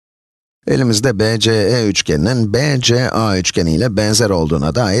Elimizde BCE üçgeninin BCA üçgeni ile benzer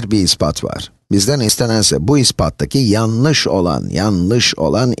olduğuna dair bir ispat var. Bizden istenense bu ispattaki yanlış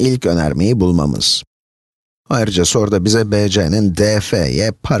olan ilk önermeyi bulmamız. Ayrıca soruda bize BC'nin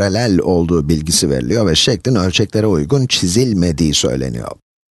DF'ye paralel olduğu bilgisi veriliyor ve şeklin ölçeklere uygun çizilmediği söyleniyor.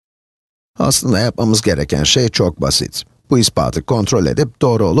 Aslında yapmamız gereken şey çok basit. Bu ispatı kontrol edip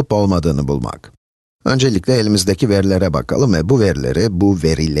doğru olup olmadığını bulmak. Öncelikle elimizdeki verilere bakalım ve bu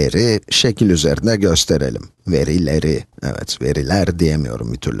verileri şekil üzerinde gösterelim. Evet, veriler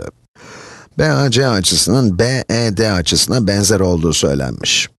diyemiyorum bir türlü. BAC açısının BED açısına benzer olduğu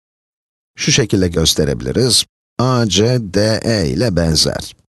söylenmiş. Şu şekilde gösterebiliriz. ACDE ile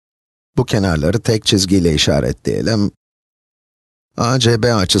benzer. Bu kenarları tek çizgiyle işaretleyelim. ACB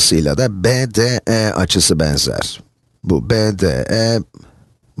açısıyla da BDE açısı benzer. Bu BDE,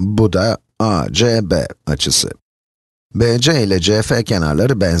 bu da ACB açısı. BC ile CF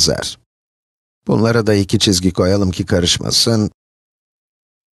kenarları benzer. Bunlara da iki çizgi koyalım ki karışmasın.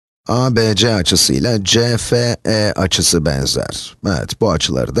 ABC açısıyla CFE açısı benzer. Evet, bu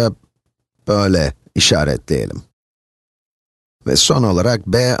açıları da böyle işaretleyelim. Ve son olarak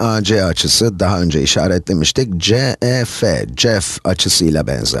BAC açısı, daha önce işaretlemiştik, CEF açısıyla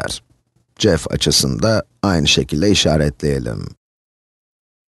benzer. CEF açısını da aynı şekilde işaretleyelim.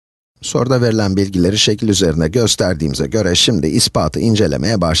 Soruda verilen bilgileri şekil üzerinde gösterdiğimize göre şimdi ispatı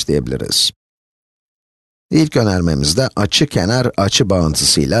incelemeye başlayabiliriz. İlk önermemizde açı-kenar açı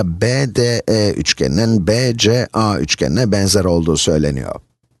bağıntısıyla BDE üçgeninin BCA üçgenine benzer olduğu söyleniyor.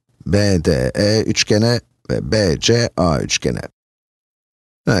 BDE üçgeni ve BCA üçgeni.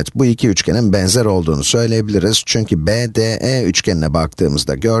 Evet, bu iki üçgenin benzer olduğunu söyleyebiliriz çünkü BDE üçgenine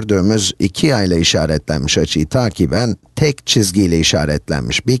baktığımızda gördüğümüz iki yayla işaretlenmiş açıyı takiben tek çizgiyle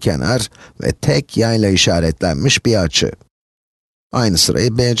işaretlenmiş bir kenar ve tek yayla işaretlenmiş bir açı. Aynı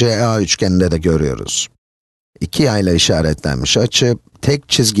sırayı BCA üçgeninde de görüyoruz. İki yayla işaretlenmiş açı, tek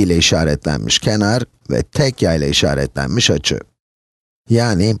çizgiyle işaretlenmiş kenar ve tek yayla işaretlenmiş açı.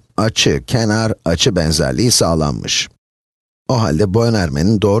 Yani açı, kenar, açı benzerliği sağlanmış. O halde bu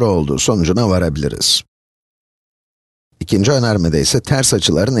önermenin doğru olduğu sonucuna varabiliriz. İkinci önermede ise ters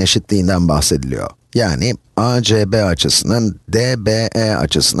açıların eşitliğinden bahsediliyor. Yani ACB açısının DBE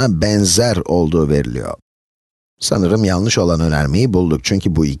açısına benzer olduğu veriliyor. Sanırım yanlış olan önermeyi bulduk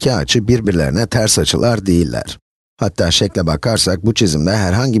çünkü bu iki açı birbirlerine ters açılar değiller. Hatta şekle bakarsak bu çizimde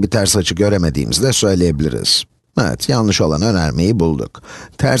herhangi bir ters açı göremediğimizi de söyleyebiliriz. Evet, yanlış olan önermeyi bulduk.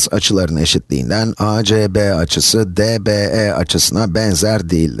 Ters açıların eşitliğinden ACB açısı DBE açısına benzer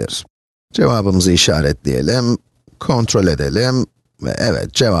değildir. Cevabımızı işaretleyelim, kontrol edelim ve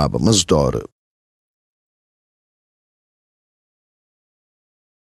evet, cevabımız doğru.